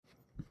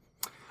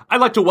I'd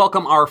like to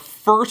welcome our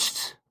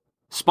first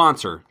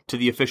sponsor to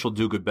the official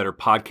Do Good Better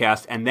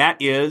podcast, and that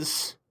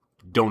is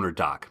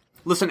DonorDoc.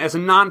 Listen, as a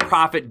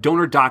nonprofit,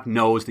 DonorDoc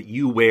knows that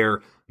you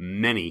wear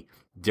many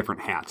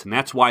different hats, and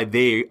that's why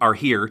they are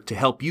here to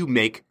help you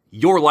make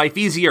your life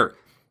easier.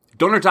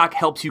 DonorDoc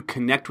helps you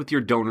connect with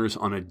your donors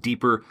on a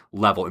deeper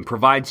level and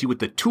provides you with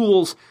the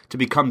tools to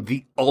become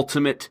the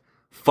ultimate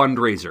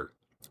fundraiser.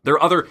 There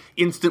are other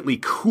instantly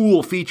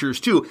cool features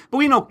too, but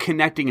we know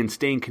connecting and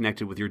staying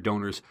connected with your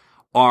donors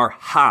are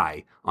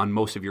high on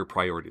most of your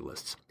priority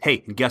lists.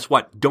 Hey, and guess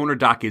what?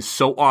 DonorDoc is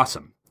so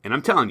awesome, and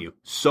I'm telling you,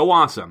 so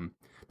awesome,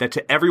 that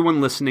to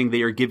everyone listening,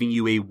 they are giving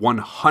you a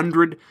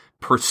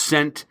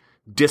 100%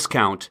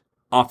 discount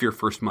off your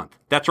first month.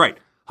 That's right,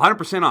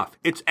 100% off.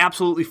 It's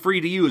absolutely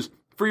free to use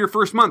for your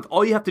first month.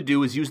 All you have to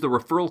do is use the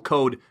referral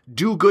code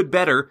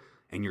DOGoodBetter,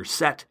 and you're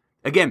set.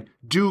 Again,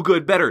 Do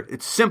Good Better.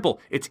 It's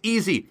simple. It's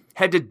easy.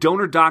 Head to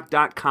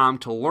DonorDoc.com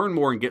to learn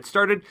more and get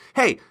started.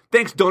 Hey,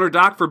 thanks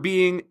DonorDoc for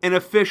being an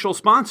official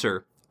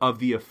sponsor of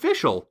the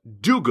official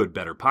Do Good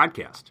Better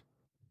podcast.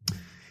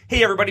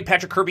 Hey everybody,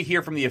 Patrick Kirby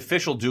here from the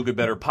official Do Good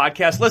Better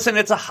podcast. Listen,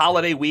 it's a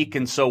holiday week,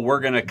 and so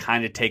we're going to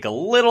kind of take a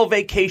little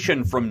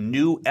vacation from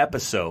new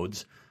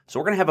episodes. So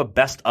we're going to have a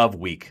best of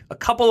week. A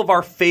couple of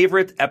our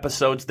favorite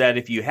episodes that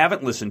if you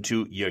haven't listened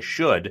to, you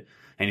should.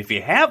 And if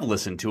you have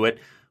listened to it,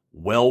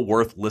 well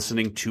worth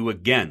listening to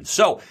again.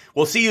 So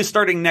we'll see you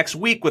starting next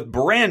week with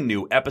brand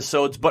new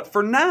episodes. But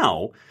for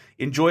now,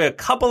 enjoy a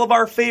couple of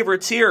our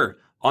favorites here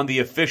on the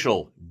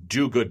official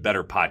Do Good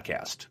Better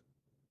podcast.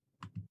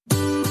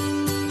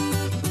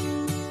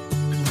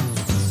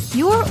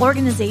 Your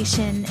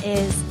organization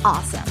is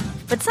awesome,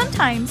 but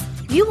sometimes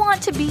you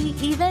want to be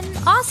even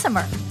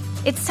awesomer.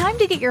 It's time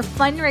to get your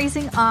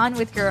fundraising on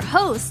with your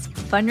host,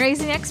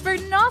 fundraising expert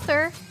and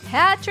author,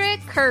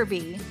 Patrick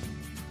Kirby.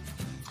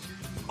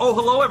 Oh,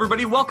 hello,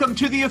 everybody. Welcome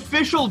to the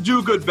official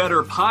Do Good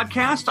Better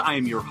podcast. I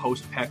am your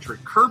host,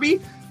 Patrick Kirby.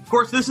 Of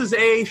course, this is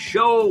a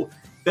show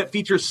that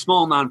features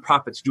small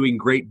nonprofits doing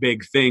great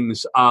big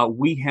things.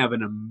 We have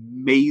an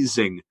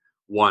amazing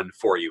one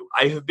for you.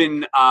 I have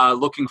been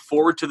looking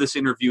forward to this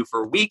interview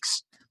for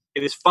weeks.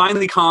 It has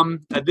finally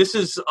come. This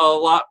is a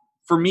lot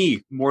for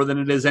me more than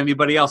it is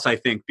anybody else, I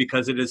think,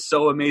 because it is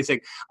so amazing.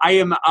 I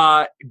am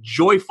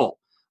joyful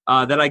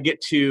that I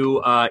get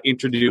to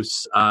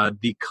introduce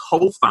the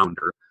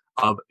co-founder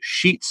of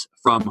Sheets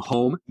from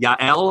Home,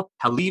 Yael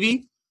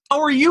Halevi.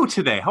 How are you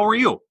today? How are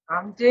you?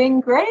 I'm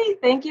doing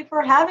great. Thank you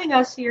for having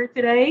us here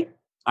today.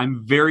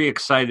 I'm very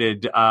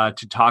excited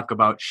to talk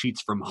about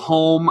Sheets from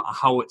Home,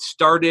 how it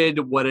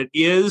started, what it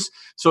is.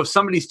 So if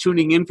somebody's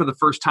tuning in for the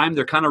first time,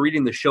 they're kind of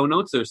reading the show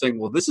notes. They're saying,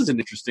 well, this is an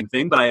interesting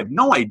thing, but I have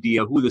no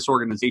idea who this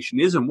organization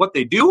is and what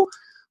they do.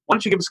 Why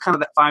don't you give us kind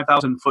of that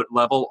 5,000-foot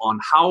level on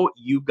how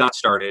you got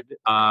started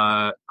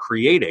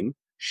creating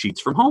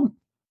Sheets from Home?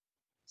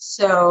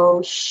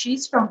 So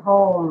Sheets from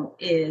Home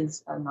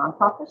is a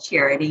nonprofit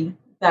charity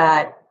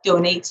that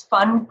donates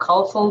fun,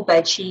 colorful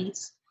bed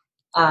sheets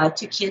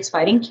to kids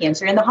fighting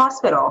cancer in the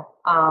hospital.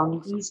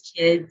 These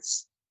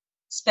kids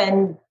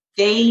spend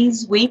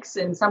days, weeks,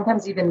 and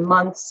sometimes even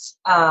months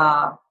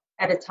at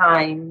a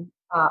time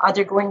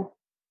undergoing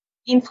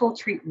painful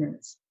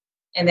treatments.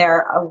 And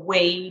they're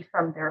away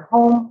from their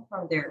home,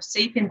 from their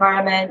safe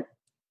environment,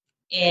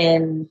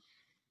 and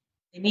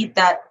they need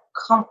that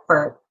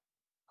comfort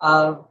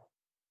of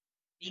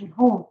being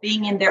home,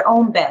 being in their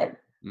own bed.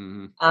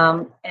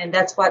 Mm-hmm. And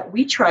that's what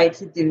we try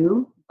to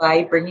do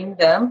by bringing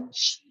them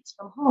sheets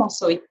from home.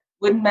 So it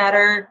wouldn't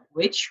matter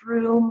which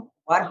room,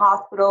 what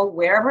hospital,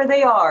 wherever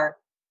they are,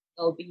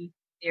 they'll be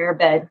their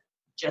bed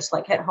just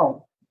like at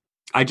home.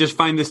 I just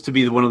find this to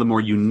be one of the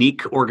more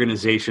unique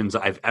organizations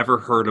I've ever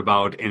heard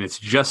about, and it's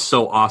just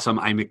so awesome.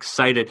 I'm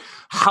excited.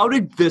 How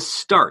did this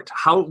start?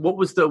 What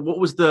was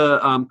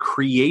the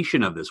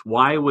creation of this?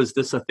 Why was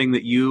this a thing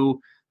that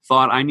you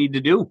thought I need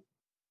to do?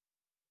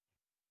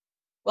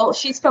 Well,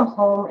 Sheets from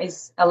Home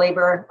is a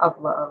labor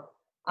of love.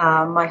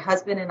 My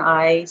husband and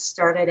I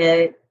started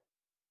it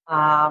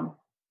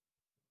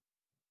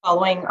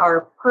following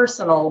our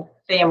personal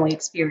family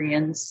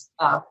experience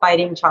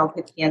fighting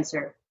childhood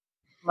cancer.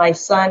 My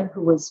son,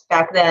 who was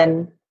back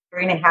then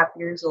 3.5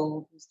 years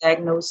old, was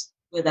diagnosed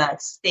with a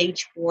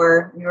stage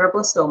 4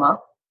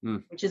 neuroblastoma,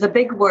 which is a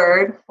big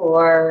word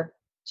for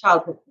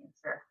childhood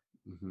cancer.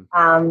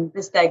 Mm-hmm.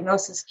 This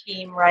diagnosis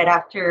came right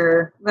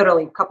after,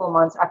 literally a couple of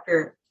months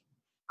after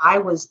I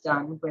was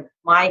done with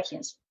my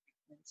cancer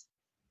treatment,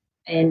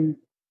 and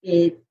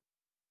it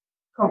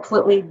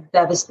completely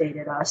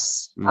devastated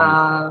us.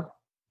 Mm-hmm.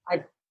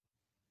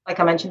 Like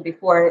I mentioned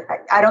before,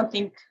 I don't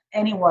think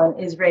anyone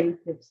is ready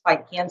to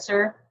fight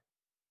cancer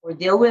or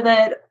deal with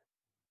it,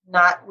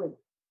 not with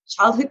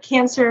childhood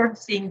cancer,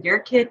 seeing your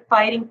kid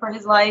fighting for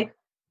his life,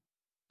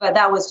 but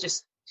that was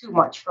just too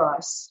much for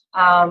us.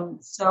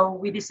 So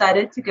we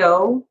decided to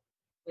go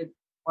with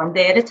one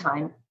day at a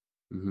time,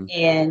 mm-hmm.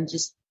 and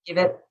just give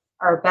it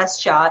our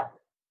best shot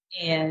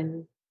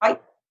and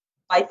fight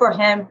for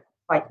him,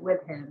 fight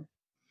with him.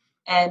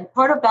 And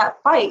part of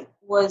that fight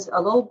was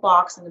a little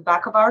box in the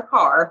back of our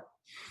car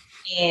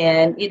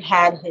and it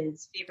had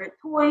his favorite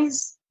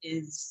toys,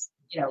 his,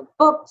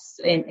 books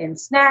and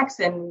snacks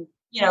and,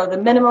 the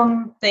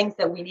minimum things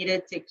that we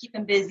needed to keep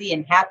him busy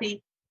and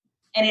happy.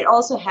 And it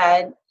also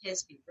had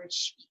his favorite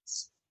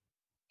sheets.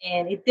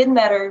 And it didn't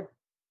matter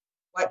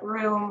what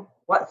room,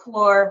 what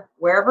floor,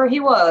 wherever he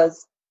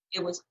was,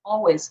 it was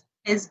always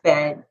his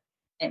bed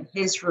and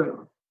his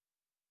room.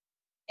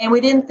 And we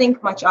didn't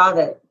think much of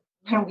it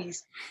when we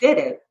did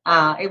it.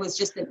 It was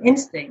just an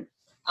instinct.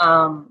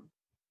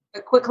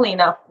 But quickly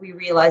enough, we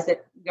realized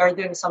that we are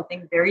doing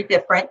something very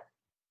different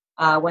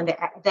when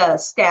the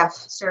staff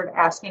started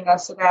asking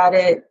us about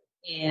it.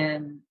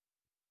 And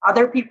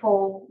other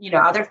people,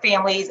 other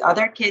families,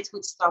 other kids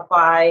would stop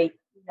by,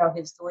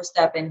 his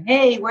doorstep and,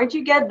 hey, where'd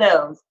you get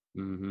those?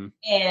 Mm-hmm.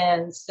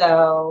 And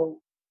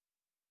so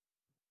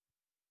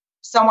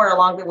somewhere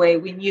along the way,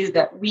 we knew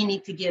that we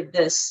need to give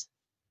this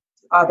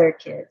to other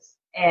kids.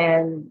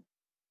 And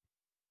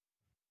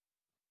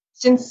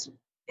since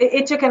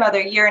it took another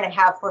year and a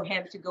half for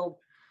him to go,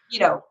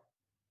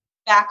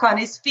 back on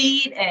his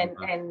feet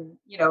and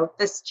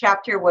this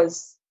chapter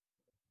was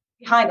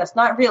behind us,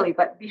 not really,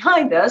 but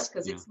behind us,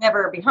 because it's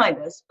never behind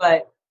us.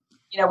 But,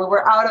 we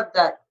were out of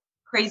that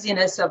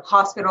craziness of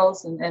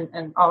hospitals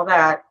and all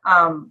that.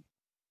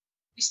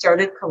 We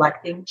started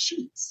collecting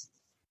sheets.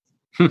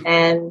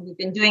 And we've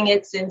been doing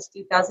it since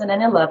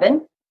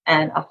 2011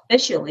 and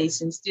officially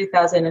since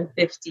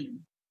 2015.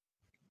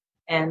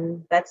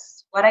 And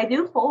that's what I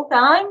do full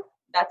time.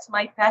 That's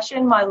my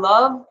passion, my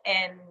love,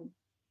 and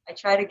I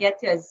try to get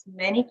to as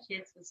many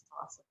kids as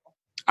possible.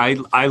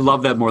 I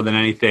love that more than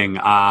anything.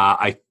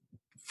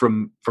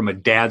 From a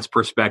dad's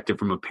perspective,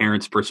 from a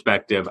parent's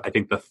perspective, I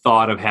think the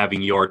thought of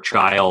having your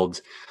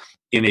child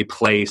in a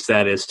place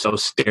that is so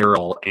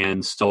sterile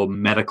and so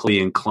medically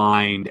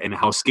inclined, and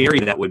how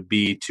scary that would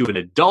be to an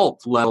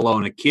adult, let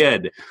alone a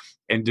kid,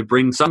 and to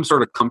bring some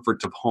sort of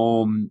comfort of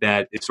home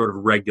that is sort of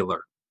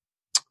regular.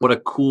 What a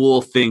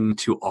cool thing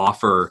to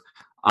offer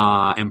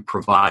and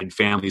provide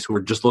families who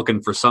are just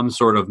looking for some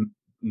sort of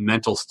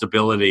mental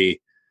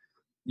stability,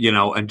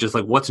 and just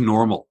like, what's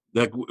normal?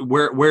 Like,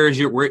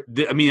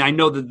 I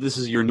know that this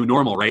is your new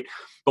normal, right?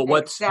 But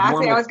what's exactly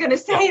normal? I was going to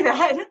say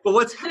that. But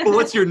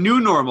what's your new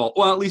normal?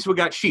 Well, at least we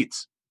got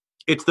sheets.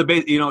 It's the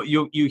base.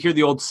 You hear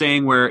the old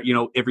saying where,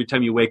 every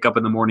time you wake up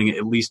in the morning,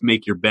 at least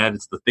make your bed.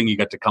 It's the thing you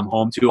got to come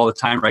home to all the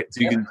time, right? So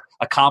you can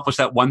accomplish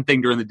that one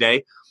thing during the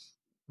day.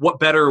 What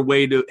better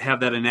way to have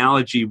that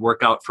analogy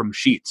work out from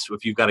sheets?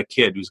 If you've got a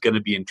kid who's going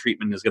to be in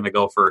treatment, is going to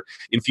go for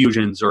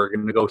infusions, or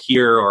going to go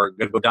here, or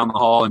going to go down the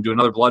hall and do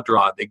another blood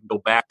draw, they can go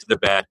back to their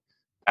bed,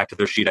 back to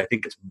their sheet. I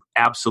think it's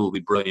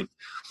absolutely brilliant.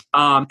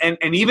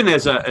 And even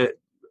as a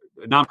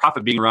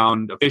nonprofit being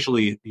around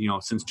officially,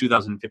 since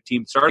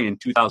 2015, starting in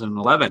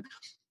 2011,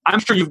 I'm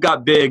sure you've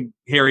got big,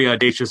 hairy,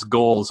 audacious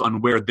goals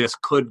on where this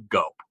could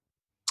go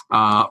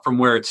from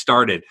where it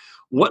started.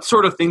 What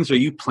sort of things are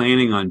you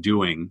planning on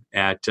doing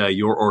at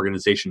your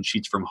organization,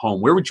 Sheets from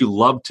Home? Where would you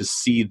love to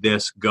see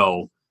this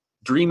go?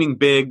 Dreaming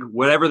big,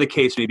 whatever the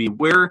case may be.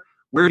 Where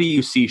do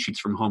you see Sheets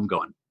from Home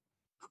going?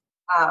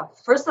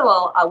 First of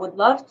all, I would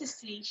love to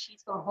see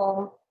Sheets from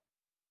Home.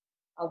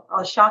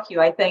 I'll shock you,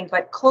 I think,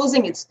 but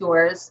closing its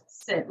doors,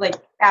 like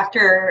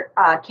after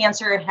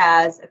cancer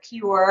has a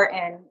cure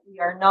and we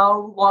are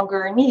no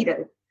longer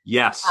needed.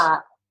 Yes.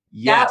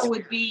 That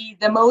would be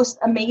the most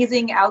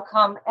amazing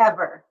outcome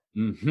ever.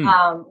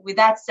 Mm-hmm. With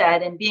that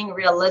said, and being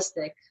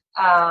realistic,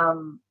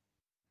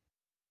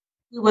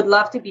 we would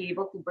love to be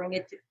able to bring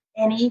it to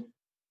any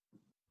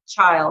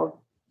child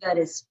that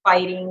is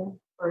fighting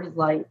for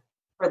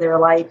their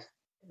life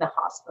in the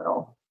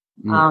hospital.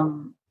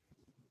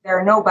 There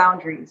are no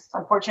boundaries.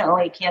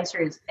 Unfortunately,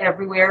 cancer is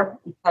everywhere.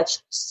 It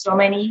touched so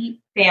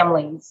many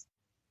families,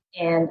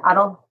 and I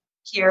don't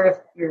care if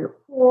you're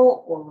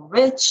poor or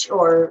rich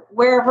or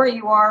wherever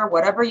you are,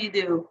 whatever you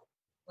do,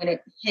 when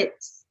it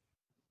hits,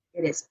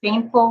 it is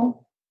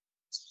painful,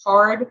 it's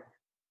hard,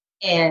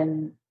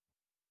 and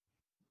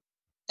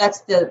that's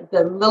the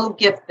little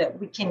gift that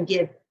we can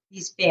give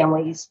these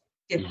families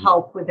to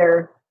help with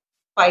their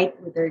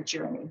fight, with their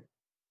journey.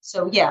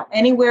 So yeah,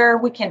 anywhere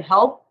we can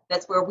help,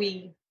 that's where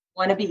we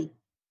want to be.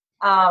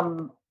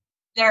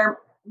 There are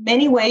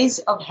many ways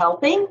of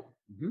helping.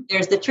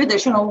 There's the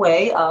traditional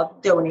way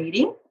of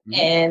donating,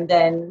 and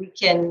then we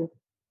can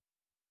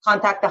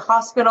contact the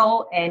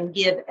hospital and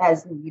give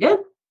as needed.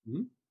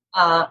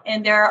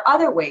 And there are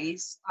other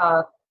ways.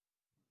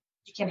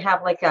 You can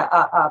have like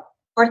a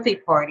birthday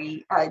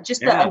party,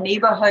 just a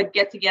neighborhood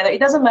get together. It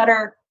doesn't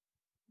matter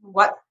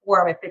what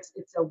form, if it's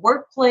a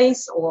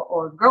workplace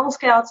or Girl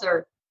Scouts,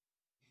 or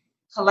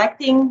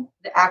collecting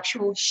the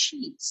actual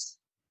sheets,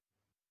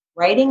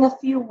 writing a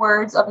few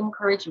words of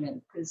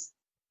encouragement, because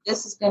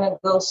this is going to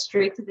go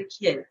straight to the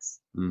kids,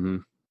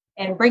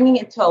 and bringing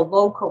it to a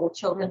local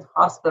children's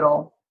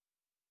hospital.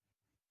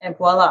 And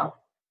voila,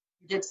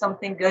 you did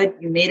something good.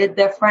 You made a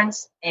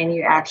difference, and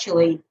you're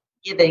actually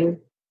giving.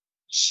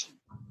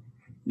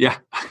 Yeah,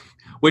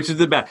 which is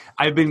the best.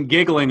 I've been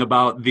giggling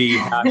about the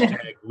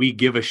hashtag "We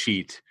Give a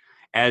Sheet"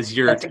 as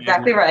your. That's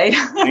exactly right.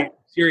 I'm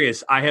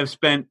serious. I have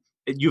spent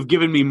You've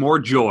given me more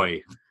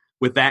joy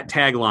with that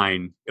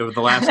tagline over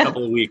the last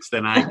couple of weeks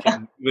than I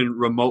can even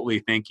remotely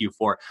thank you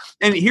for.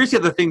 And here's the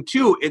other thing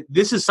too.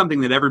 This is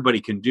something that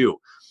everybody can do.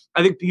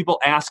 I think people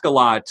ask a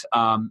lot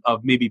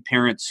of maybe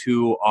parents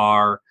who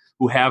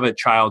have a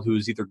child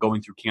who's either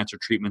going through cancer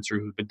treatments or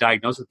who've been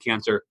diagnosed with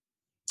cancer.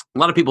 A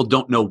lot of people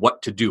don't know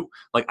what to do.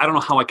 Like, I don't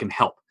know how I can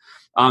help.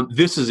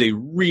 This is a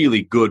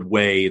really good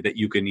way that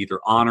you can either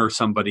honor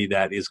somebody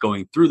that is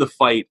going through the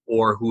fight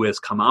or who has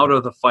come out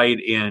of the fight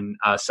in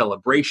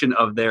celebration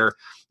of their,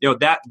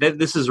 that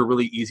this is a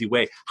really easy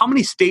way. How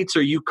many states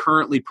are you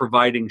currently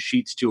providing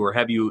sheets to, or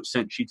have you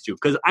sent sheets to?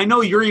 Because I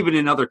know you're even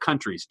in other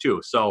countries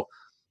too. So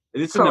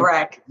it's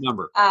correct a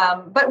number.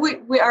 But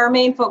we our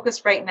main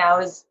focus right now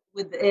is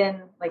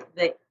within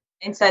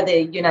inside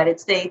the United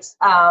States.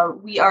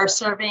 We are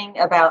serving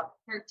about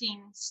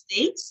 13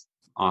 states.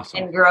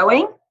 Awesome. And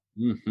growing.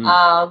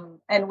 Mm-hmm.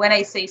 And when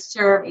I say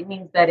serve, it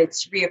means that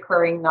it's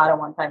reoccurring, not a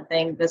one-time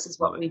thing. This is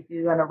what we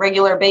do on a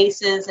regular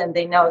basis, and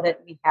they know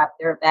that we have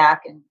their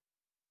back and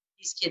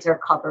these kids are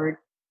covered.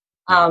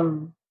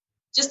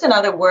 Just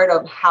another word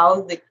of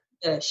how the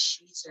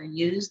sheets are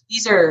used.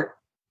 These are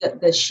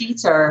the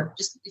sheets are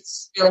just,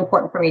 it's really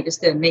important for me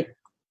just to make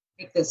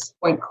this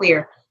point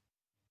clear.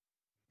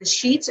 The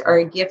sheets are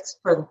a gift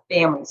for the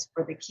families,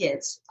 for the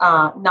kids,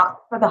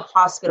 not for the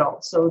hospital.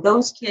 So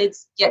those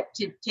kids get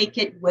to take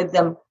it with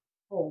them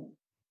home.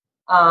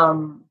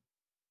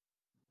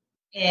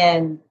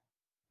 And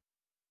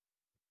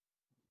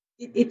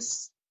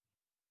it's,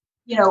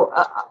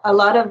 a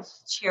lot of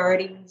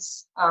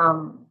charities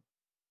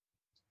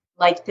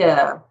like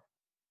to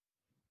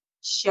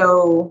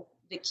show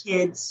the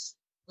kids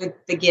with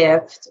the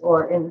gift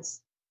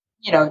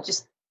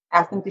just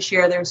ask them to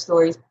share their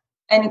stories.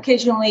 And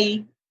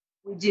occasionally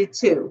we do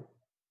too.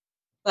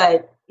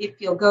 But if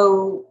you'll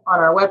go on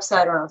our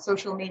website or on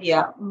social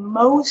media,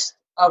 most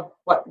of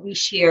what we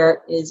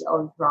share is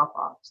our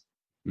drop-offs.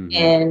 Mm-hmm.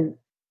 And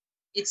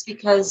it's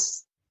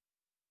because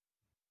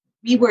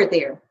we were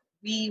there.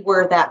 We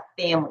were that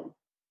family.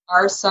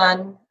 Our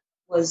son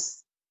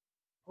was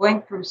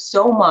going through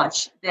so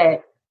much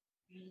that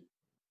we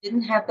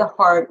didn't have the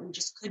heart. We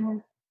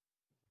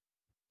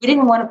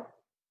didn't want to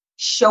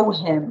show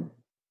him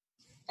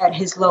at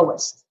his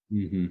lowest.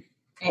 Mm-hmm.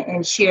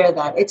 And share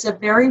that. It's a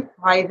very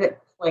private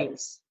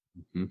place.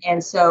 Mm-hmm.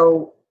 And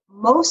so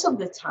most of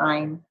the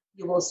time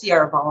you will see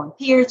our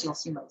volunteers, you'll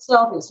see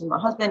myself, you'll see my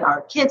husband,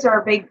 our kids are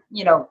a big,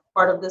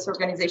 part of this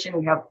organization.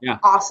 We have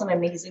awesome,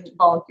 amazing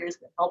volunteers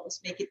that help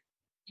us make it,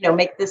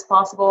 make this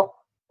possible.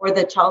 Or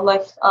the child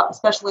life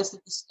specialist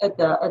at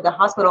the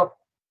hospital.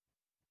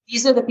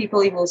 These are the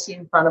people you will see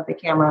in front of the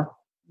camera,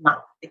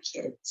 not the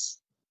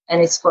kids.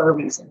 And it's for a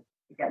reason,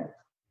 again.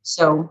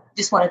 So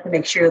just wanted to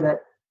make sure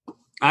that.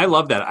 I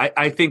love that.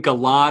 I think a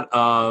lot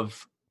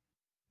of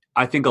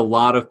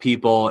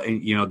people,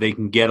 they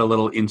can get a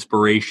little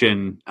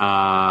inspiration,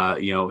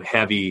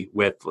 heavy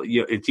with,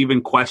 it's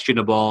even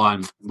questionable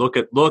on look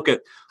at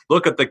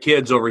the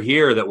kids over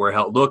here that were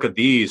helped. Look at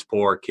these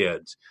poor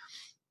kids.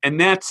 And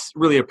that's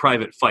really a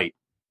private fight,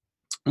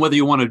 whether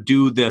you want to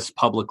do this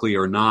publicly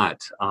or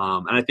not.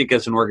 And I think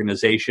as an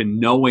organization,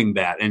 knowing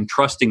that and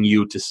trusting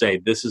you to say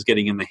this is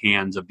getting in the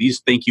hands of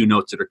these thank you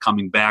notes that are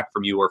coming back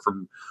from you or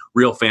from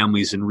real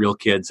families and real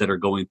kids that are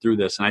going through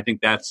this. And I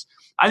think that's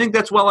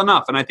well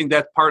enough. And I think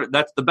that's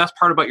the best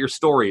part about your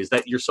story is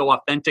that you're so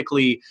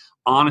authentically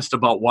honest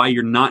about why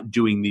you're not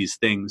doing these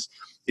things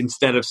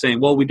instead of saying,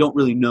 well, we don't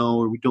really know,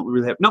 or we don't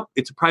really have. No,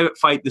 it's a private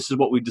fight. This is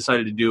what we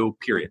decided to do,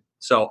 period.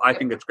 So I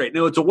think that's great.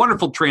 Now, it's a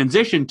wonderful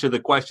transition to the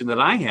question that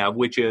I have,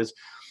 which is,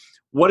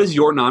 what does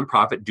your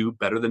nonprofit do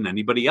better than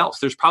anybody else?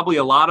 There's probably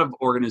a lot of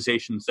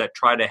organizations that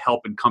try to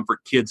help and comfort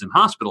kids in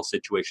hospital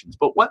situations,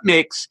 but what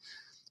makes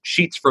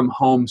Sheets from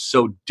Home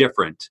so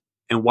different,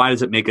 and why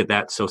does it make it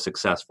that so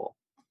successful?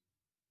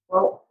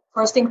 Well,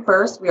 first thing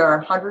first, we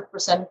are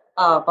 100%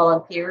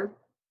 volunteer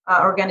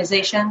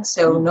organization,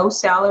 so no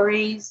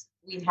salaries.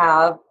 We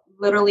have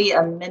literally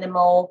a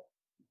minimal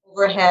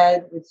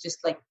overhead with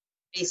just like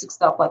basic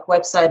stuff like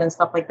website and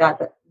stuff like that.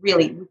 But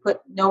really, we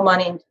put no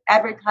money into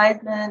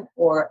advertisement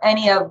or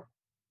any of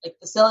like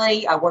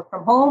facility. I work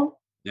from home.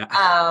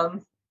 Yeah.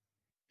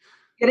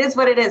 It is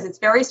what it is. It's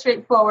very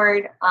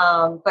straightforward.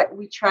 But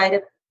we try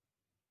to,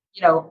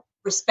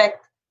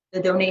 respect the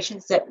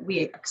donations that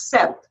we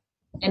accept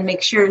and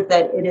make sure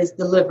that it is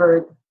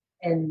delivered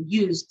and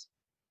used to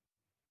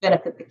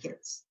benefit the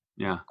kids.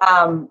 Yeah.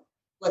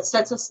 What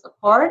sets us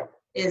apart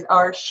is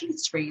our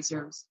sheets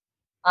raisers,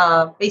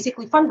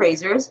 basically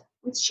fundraisers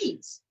with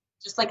sheets.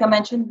 Just like I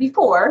mentioned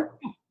before,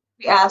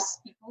 we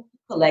ask people to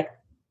collect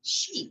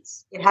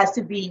sheets. It has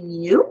to be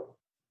new,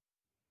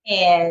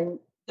 and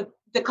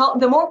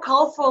the more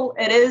colorful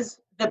it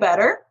is, the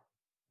better.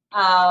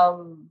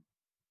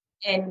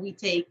 And we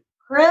take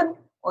crib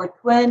or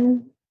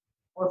twin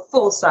or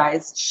full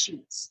size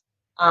sheets.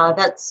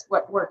 That's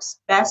what works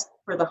best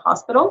for the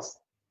hospitals.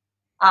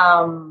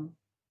 And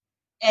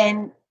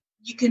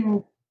you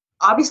can,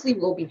 obviously,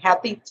 we'll be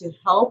happy to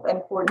help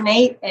and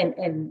coordinate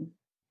and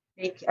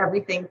make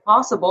everything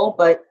possible.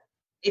 But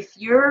if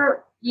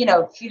you're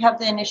if you have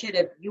the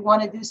initiative, you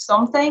want to do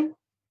something,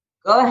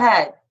 go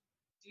ahead,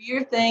 do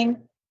your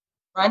thing,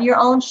 run your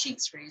own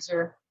sheets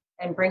raiser,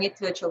 and bring it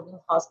to a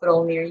children's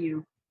hospital near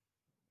you.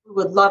 We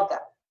would love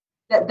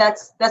that.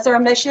 That's our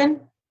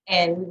mission,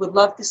 and we would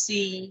love to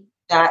see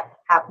that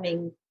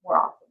happening more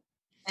often.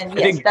 And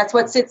yes, that's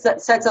what sets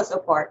us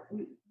apart.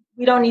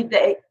 We don't need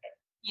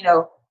we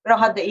don't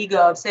have the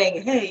ego of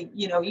saying, hey,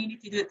 you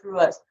need to do it through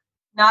us.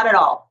 Not at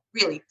all.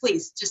 Really,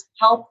 please just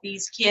help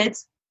these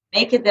kids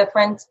make a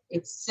difference.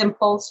 It's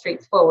simple,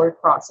 straightforward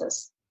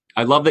process.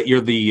 I love that you're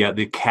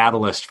the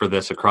catalyst for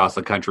this across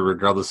the country,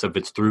 regardless if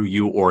it's through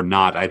you or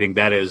not. I think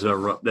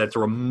that's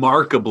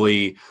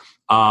remarkably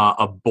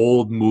a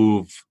bold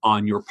move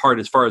on your part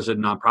as far as a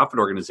nonprofit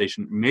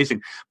organization.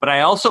 Amazing. But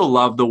I also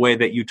love the way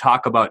that you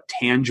talk about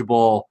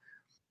tangible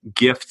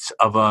gifts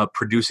of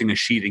producing a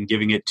sheet and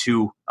giving it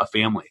to a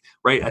family,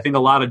 right? I think a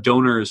lot of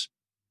donors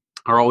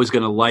are always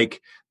going to like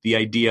the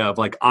idea of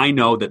like, I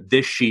know that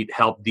this sheet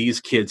helped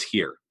these kids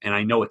here, and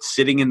I know it's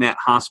sitting in that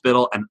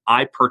hospital, and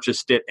I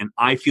purchased it, and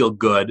I feel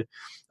good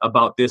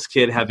about this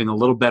kid having a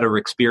little better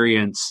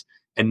experience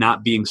and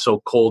not being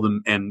so cold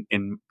and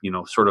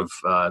sort of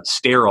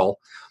sterile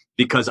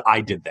because I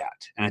did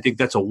that. And I think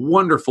that's a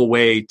wonderful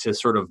way to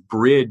sort of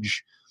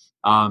bridge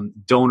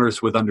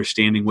donors with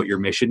understanding what your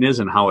mission is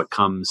and how it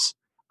comes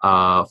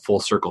full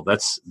circle.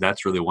 That's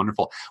really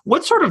wonderful.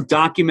 What sort of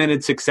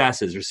documented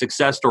successes or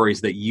success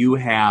stories that you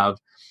have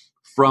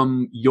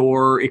from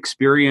your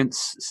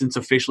experience since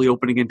officially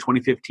opening in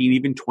 2015,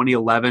 even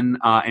 2011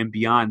 and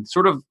beyond?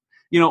 Sort of,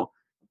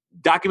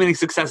 documenting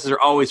successes are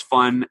always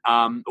fun.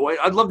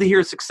 I'd love to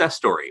hear a success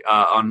story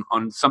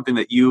on something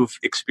that you've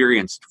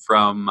experienced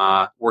from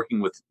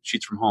working with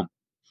Sheets from Home.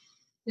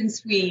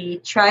 Since we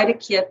try to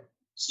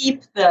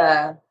keep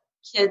the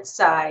kids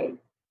side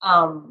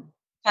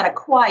kind of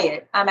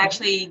quiet, I'm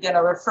actually going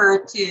to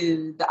refer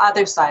to the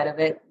other side of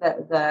it,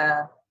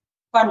 the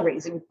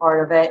fundraising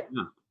part of it.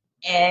 Yeah.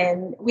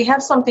 And we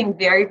have something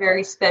very,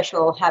 very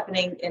special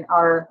happening in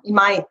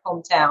my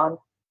hometown.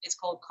 It's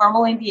called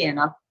Carmel,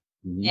 Indiana.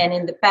 Mm-hmm. And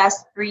in the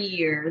past 3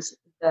 years,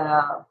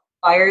 the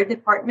fire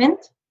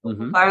department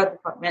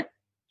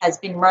has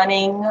been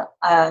running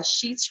a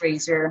sheets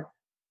raiser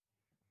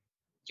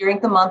during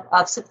the month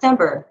of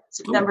September.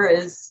 September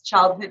is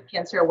Childhood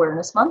Cancer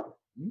Awareness Month.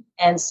 Mm-hmm.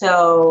 And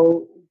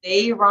so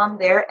they run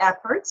their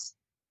efforts.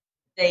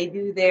 They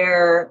do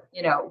their,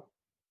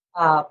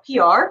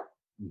 PR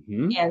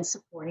and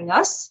supporting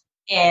us.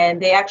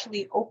 And they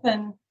actually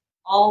open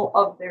all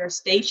of their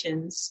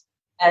stations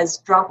as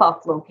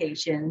drop-off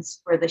locations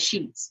for the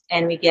sheets.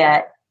 And we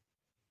get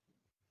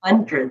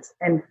hundreds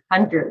and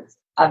hundreds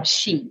of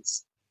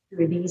sheets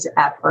through these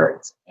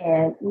efforts.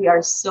 And we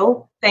are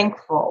so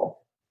thankful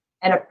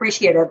and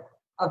appreciative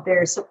of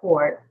their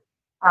support.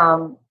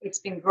 It's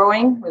been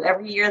growing with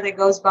every year that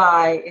goes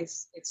by.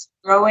 It's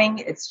growing,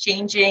 it's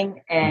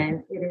changing,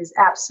 and it is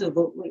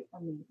absolutely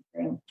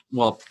amazing.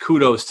 Well,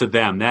 kudos to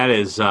them. That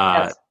is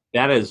yes.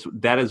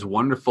 That is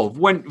wonderful.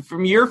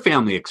 From your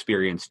family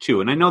experience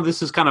too, and I know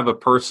this is kind of a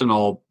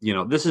personal,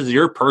 this is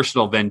your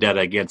personal vendetta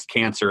against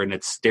cancer and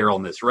its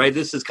sterileness, right?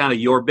 This is kind of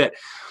your bit.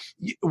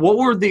 What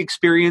were the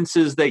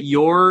experiences that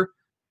your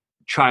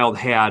child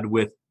had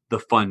with the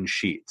fun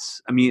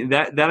sheets? I mean,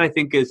 that I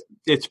think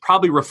it's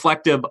probably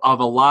reflective of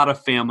a lot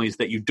of families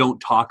that you don't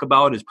talk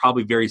about, is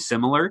probably very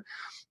similar.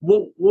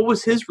 What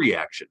was his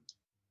reaction?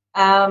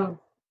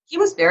 He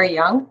was very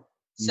young,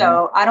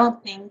 so I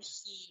don't think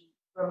he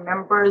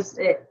remembers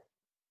it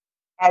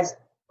as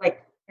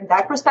like in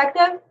that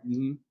perspective.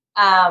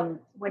 Mm-hmm.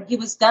 When he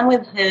was done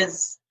with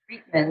his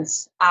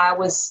treatments,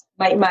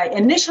 my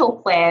initial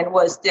plan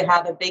was to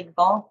have a big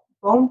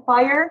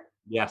bonfire.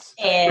 Yes.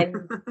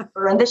 And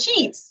burn the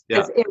sheets,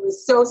 because it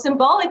was so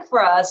symbolic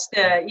for us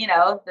to,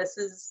 this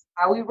is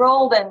how we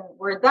rolled, and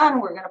we're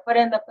done. We're going to put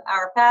in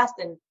our past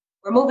and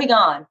we're moving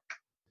on.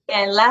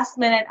 And last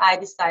minute, I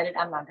decided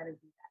I'm not going to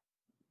do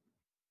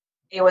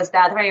that. It was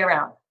that way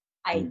around.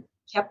 I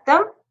kept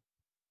them,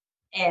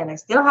 and I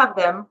still have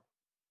them.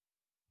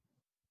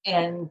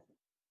 And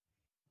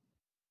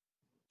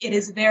it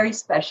is very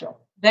special,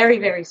 very,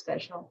 very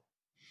special.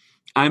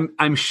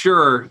 I'm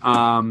sure,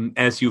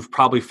 as you've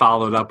probably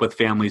followed up with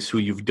families who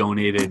you've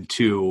donated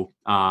to,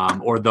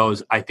 or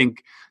those, I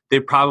think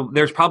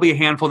there's probably a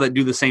handful that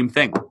do the same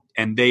thing,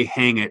 and they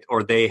hang it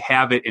or they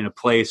have it in a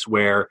place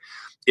where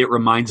it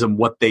reminds them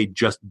what they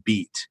just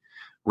beat,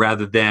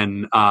 rather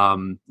than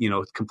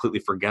completely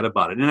forget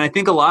about it. And I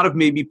think a lot of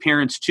maybe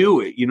parents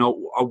too,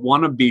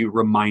 want to be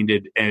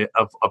reminded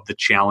of the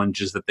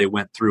challenges that they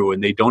went through,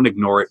 and they don't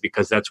ignore it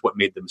because that's what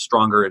made them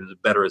stronger and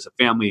better as a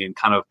family, and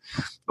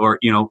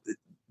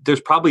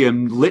there's probably a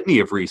litany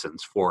of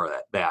reasons for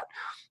that.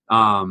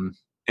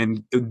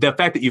 And the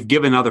fact that you've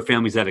given other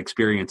families that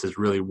experience is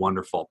really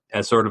wonderful,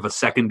 as sort of a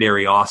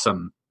secondary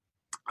awesome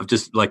of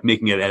just like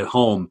making it at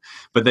home,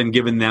 but then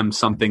giving them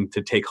something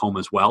to take home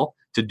as well,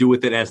 to do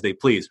with it as they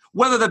please,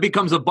 whether that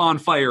becomes a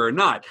bonfire or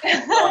not,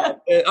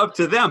 up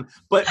to them.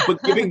 But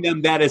giving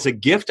them that as a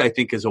gift, I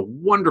think, is a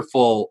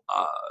wonderful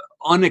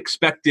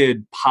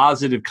unexpected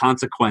positive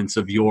consequence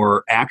of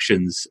your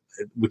actions,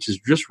 which is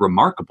just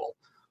remarkable.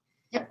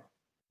 Yeah.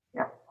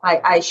 Yeah.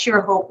 I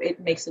sure hope it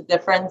makes a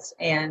difference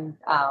and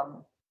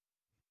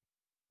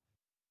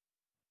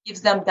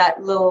gives them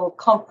that little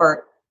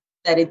comfort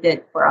that it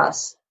did for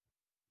us.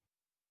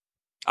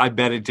 I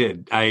bet it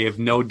did. I have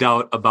no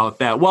doubt about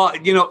that. Well,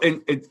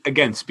 and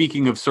again,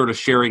 speaking of sort of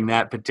sharing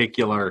that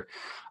particular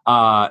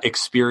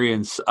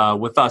experience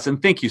with us,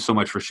 and thank you so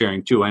much for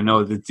sharing too. I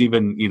know that's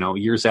even,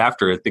 years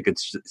after, I think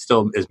it's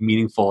still as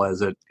meaningful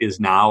as it is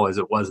now as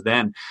it was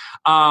then.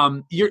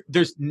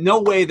 There's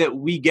no way that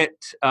we get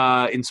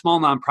in small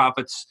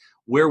nonprofits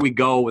where we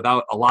go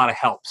without a lot of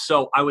help.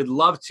 So I would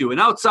love to, and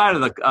outside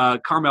of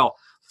the Carmel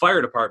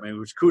Fire Department,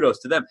 which kudos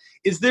to them.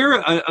 Is there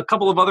a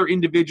couple of other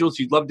individuals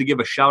you'd love to give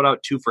a shout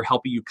out to for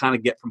helping you kind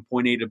of get from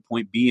point A to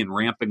point B and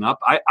ramping up?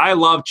 I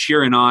love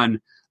cheering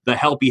on the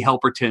helpy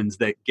helpertons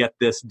that get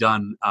this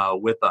done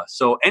with us.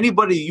 So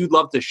anybody you'd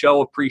love to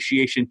show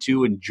appreciation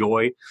to and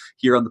joy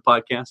here on the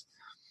podcast?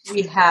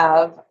 We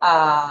have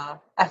a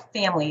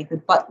family, the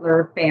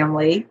Butler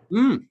family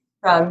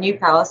from New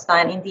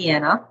Palestine,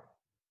 Indiana,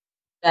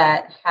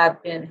 that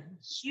have been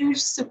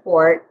huge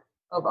support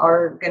of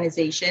our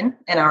organization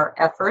and our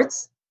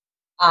efforts.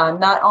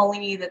 Not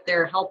only that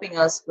they're helping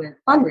us with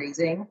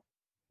fundraising,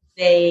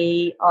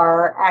 they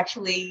are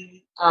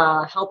actually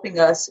helping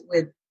us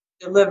with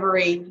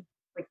delivering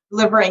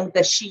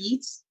the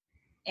sheets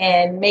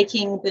and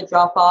making the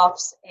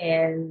drop-offs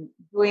and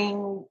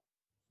doing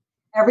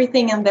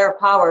everything in their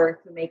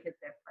power to make a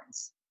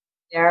difference.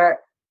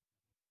 They're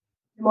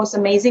the most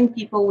amazing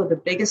people with the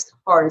biggest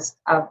hearts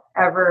I've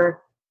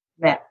ever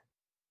met.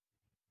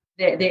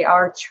 They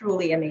are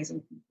truly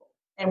amazing people.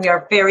 And we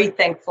are very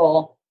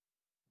thankful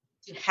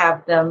to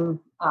have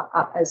them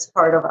as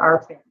part of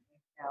our family.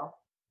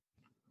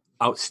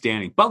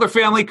 Outstanding. Butler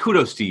family,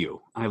 kudos to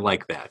you. I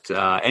like that.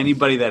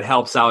 Anybody that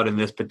helps out in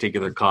this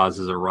particular cause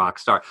is a rock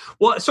star.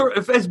 Well, so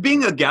as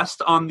being a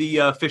guest on the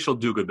official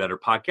Do Good Better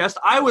podcast,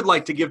 I would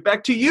like to give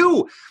back to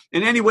you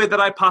in any way that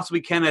I possibly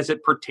can as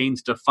it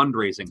pertains to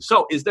fundraising.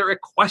 So is there a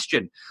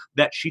question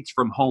that Sheets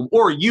from Home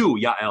or you,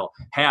 Yael,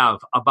 have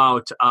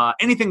about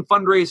anything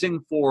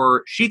fundraising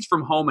for Sheets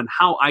from Home and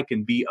how I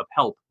can be of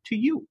help to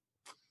you?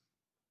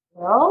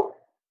 Well,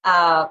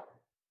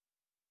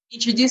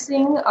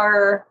 introducing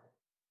our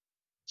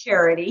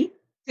charity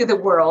to the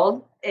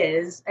world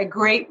is a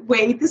great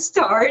way to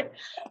start.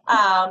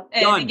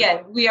 And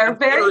again, we are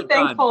very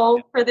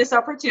thankful for this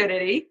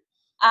opportunity.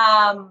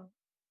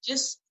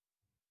 Just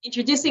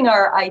introducing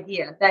our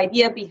idea, the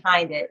idea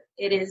behind it.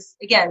 It is,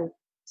 again,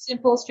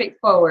 simple,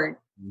 straightforward.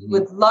 We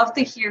would love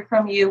to hear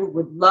from you. We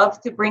would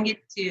love to bring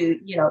it to,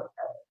 to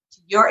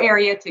your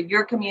area, to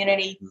your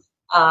community.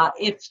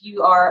 If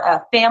you are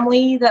a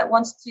family that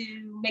wants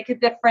to make a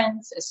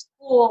difference, a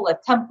school, a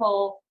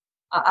temple,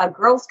 a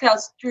Girl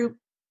Scouts troop,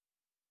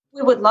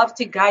 we would love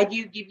to guide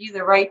you, give you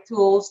the right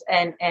tools,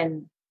 and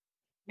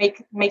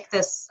make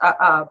this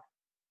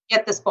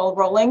get this ball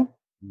rolling.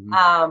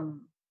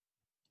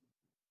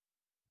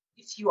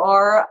 If you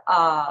are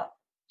a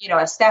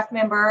staff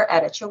member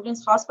at a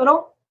children's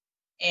hospital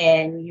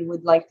and you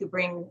would like to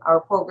bring our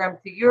program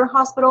to your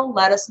hospital,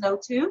 let us know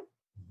too.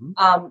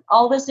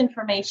 All this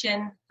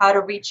information, how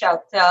to reach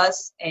out to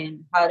us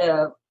and how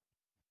to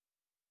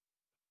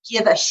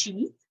give a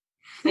sheet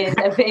is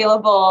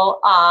available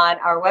on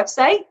our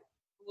website,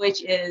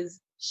 which is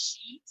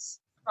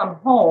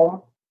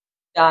sheetsfromhome.org.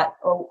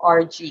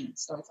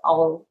 So it's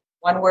all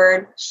one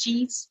word,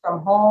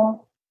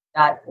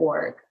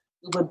 sheetsfromhome.org.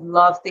 We would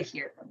love to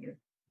hear from you.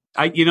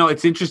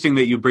 It's interesting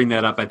that you bring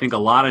that up. I think a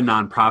lot of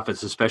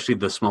nonprofits, especially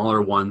the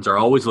smaller ones, are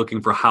always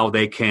looking for how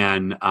they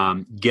can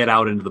get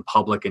out into the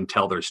public and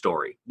tell their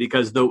story.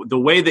 Because the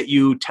way that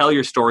you tell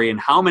your story and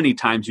how many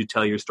times you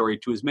tell your story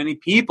to as many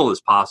people as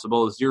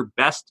possible is your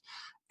best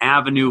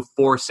avenue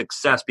for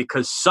success,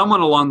 because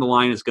someone along the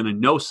line is going to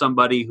know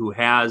somebody who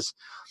has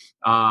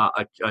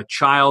a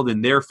child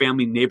in their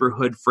family,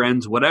 neighborhood,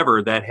 friends,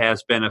 whatever, that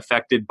has been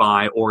affected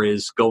by or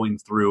is going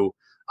through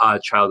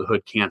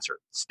childhood cancer.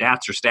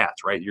 Stats are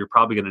stats, right? You're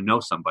probably going to know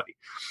somebody.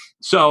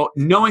 So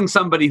knowing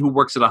somebody who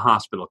works at a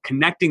hospital,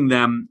 connecting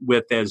them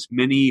with as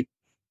many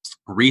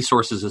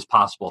resources as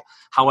possible.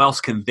 How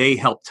else can they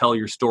help tell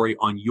your story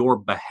on your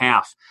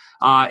behalf?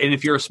 And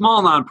if you're a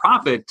small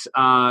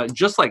nonprofit,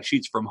 just like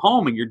Sheets from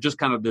Home, and you're just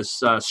kind of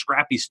this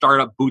scrappy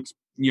startup boots,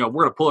 we're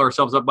going to pull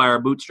ourselves up by our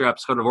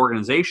bootstraps sort of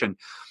organization,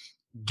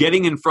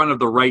 getting in front of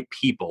the right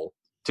people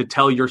to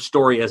tell your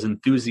story as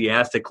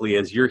enthusiastically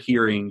as you're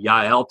hearing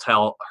Yael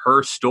tell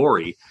her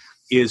story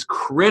is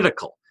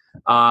critical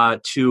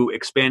to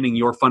expanding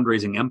your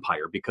fundraising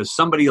empire, because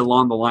somebody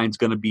along the line is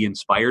going to be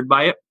inspired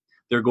by it.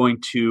 They're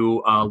going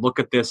to look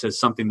at this as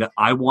something that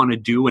I want to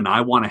do and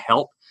I want to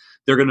help.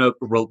 They're going to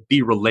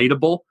be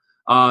relatable.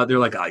 They're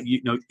like,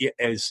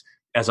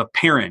 as a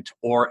parent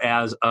or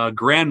as a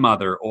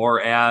grandmother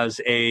or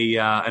as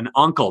an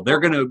uncle, they're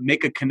going to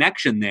make a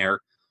connection there.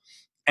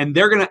 And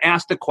they're going to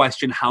ask the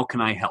question, how can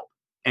I help?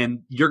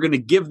 And you're going to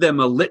give them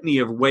a litany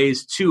of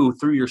ways too,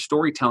 through your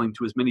storytelling,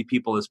 to as many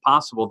people as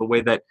possible, the way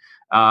that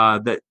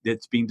that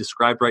it's being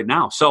described right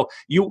now. So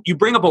you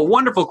bring up a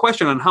wonderful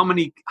question on how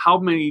many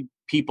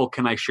people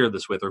can I share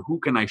this with, or who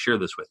can I share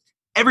this with?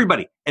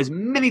 Everybody, as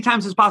many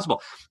times as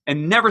possible,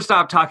 and never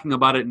stop talking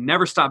about it.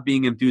 Never stop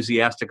being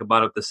enthusiastic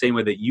about it the same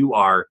way that you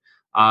are.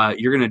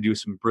 You're going to do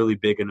some really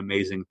big and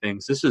amazing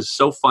things. This is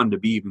so fun to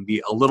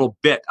be a little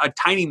bit, a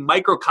tiny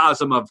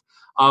microcosm of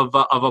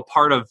a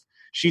part of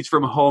Sheets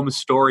from Home's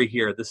story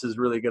here. This is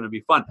really going to be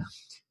fun.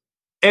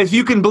 As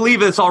you can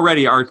believe, it's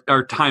already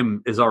our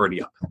time is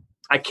already up.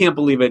 I can't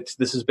believe it.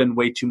 This has been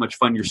way too much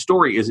fun. Your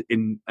story is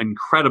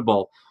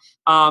incredible.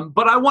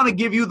 But I want to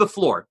give you the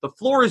floor. The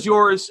floor is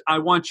yours. I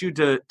want you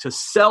to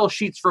sell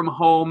Sheets from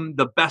Home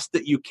the best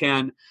that you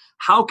can.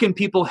 How can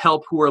people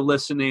help who are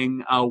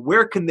listening?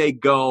 Where can they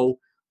go?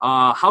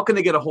 How can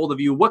they get a hold of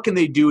you? What can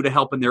they do to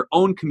help in their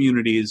own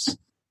communities?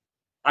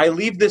 I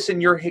leave this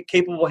in your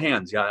capable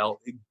hands, Yael.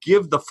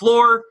 Give the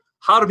floor.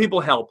 How do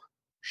people help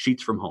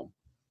Sheets from Home?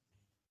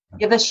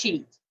 Give a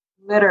sheet,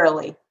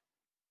 literally.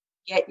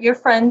 Get your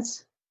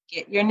friends,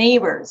 get your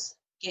neighbors,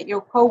 get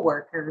your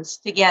coworkers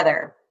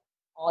together.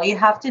 All you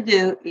have to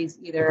do is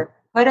either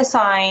put a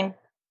sign,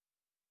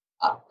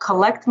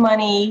 collect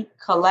money,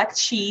 collect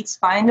sheets,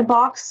 find a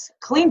box,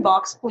 clean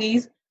box,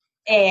 please,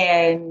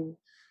 and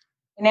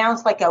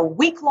announce like a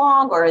week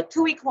long or a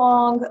 2 week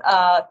long,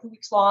 2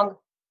 weeks long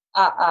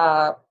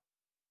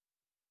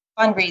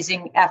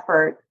fundraising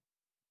effort.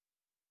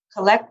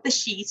 Collect the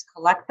sheets,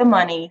 collect the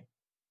money,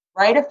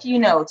 write a few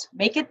notes,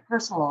 make it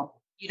personal.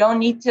 You don't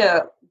need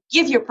to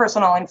give your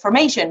personal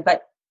information,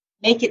 but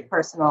make it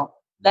personal.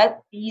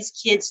 Let these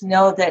kids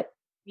know that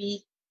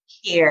we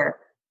care,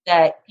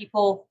 that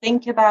people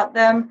think about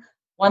them,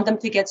 want them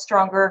to get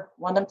stronger,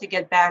 want them to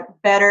get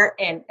back better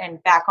and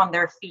back on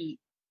their feet.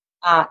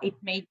 It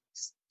makes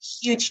a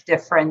huge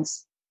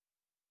difference.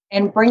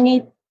 And bring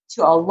it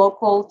to a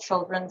local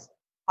children's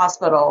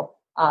hospital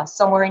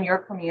somewhere in your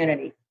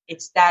community.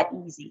 It's that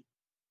easy.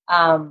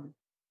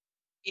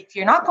 If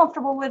you're not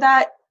comfortable with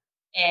that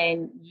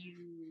and you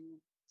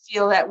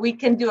feel that we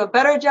can do a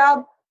better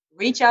job,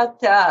 reach out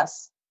to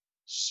us.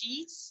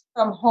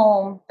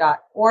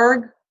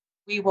 sheetsfromhome.org.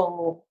 We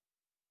will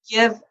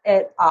give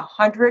it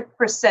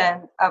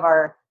 100% of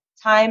our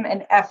time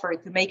and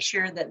effort to make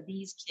sure that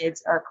these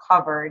kids are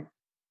covered.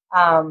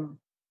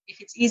 If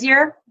it's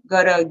easier,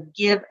 go to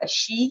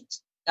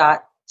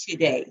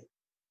giveasheet.today.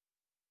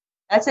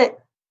 That's it.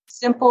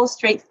 Simple,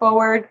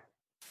 straightforward.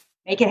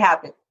 Make it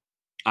happen.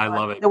 I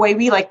love it. The way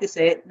we like to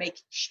say it, make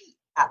sheet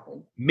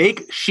happen.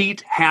 Make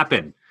sheet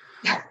happen.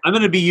 I'm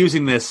going to be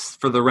using this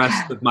for the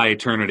rest of my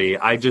eternity.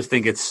 I just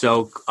think it's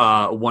so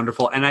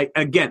wonderful. And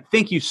again,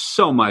 thank you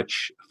so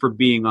much for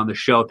being on the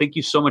show. Thank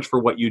you so much for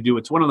what you do.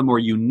 It's one of the more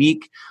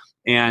unique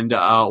and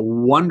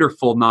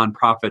wonderful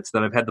nonprofits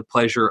that I've had the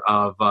pleasure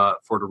of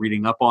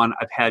reading up on.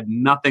 I've had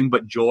nothing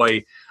but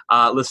joy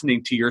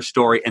listening to your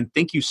story. And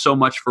thank you so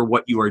much for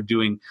what you are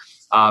doing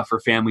for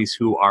families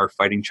who are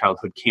fighting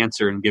childhood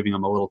cancer and giving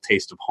them a little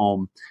taste of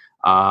home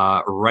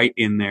right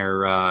in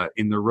their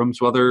rooms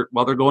while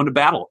they're going to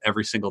battle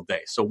every single day.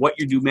 So what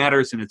you do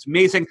matters, and it's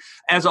amazing.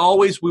 As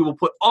always, we will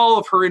put all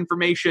of her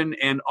information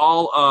and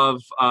all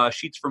of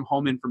Sheets from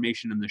Home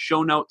information in the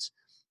show notes.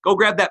 Go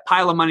grab that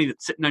pile of money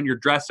that's sitting on your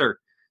dresser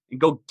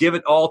and go give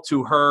it all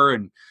to her,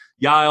 and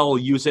Yael will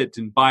use it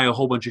and buy a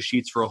whole bunch of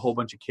sheets for a whole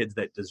bunch of kids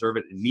that deserve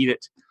it and need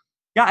it.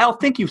 Yael,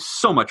 thank you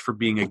so much for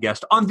being a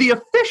guest on the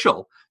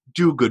official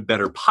Do Good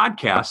Better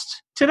podcast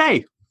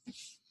today.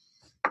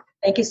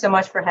 Thank you so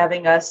much for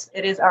having us.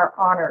 It is our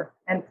honor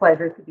and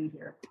pleasure to be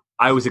here.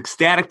 I was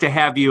ecstatic to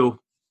have you.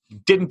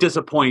 Didn't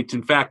disappoint.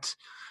 In fact,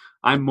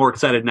 I'm more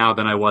excited now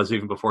than I was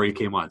even before you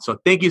came on.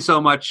 So thank you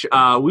so much.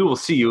 We will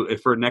see you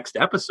for next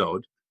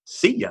episode.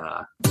 See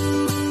ya.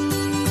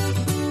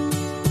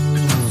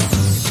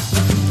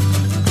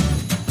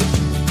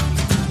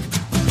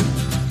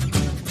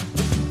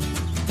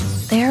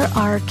 There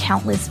are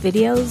countless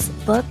videos,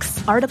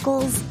 books,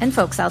 articles, and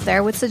folks out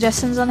there with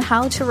suggestions on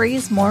how to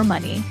raise more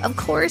money. Of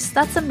course,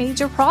 that's a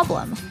major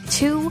problem.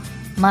 Too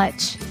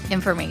much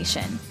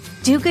information.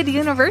 Do Good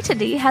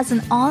University has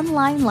an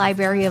online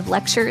library of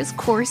lectures,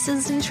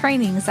 courses, and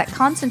trainings that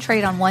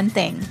concentrate on one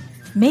thing: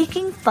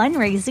 making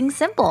fundraising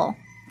simple.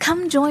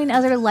 Come join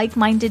other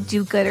like-minded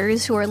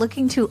do-gooders who are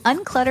looking to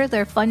unclutter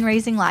their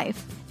fundraising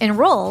life.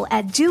 Enroll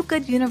at Do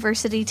Good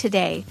University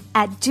today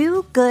at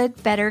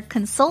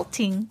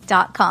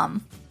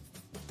dogoodbetterconsulting.com.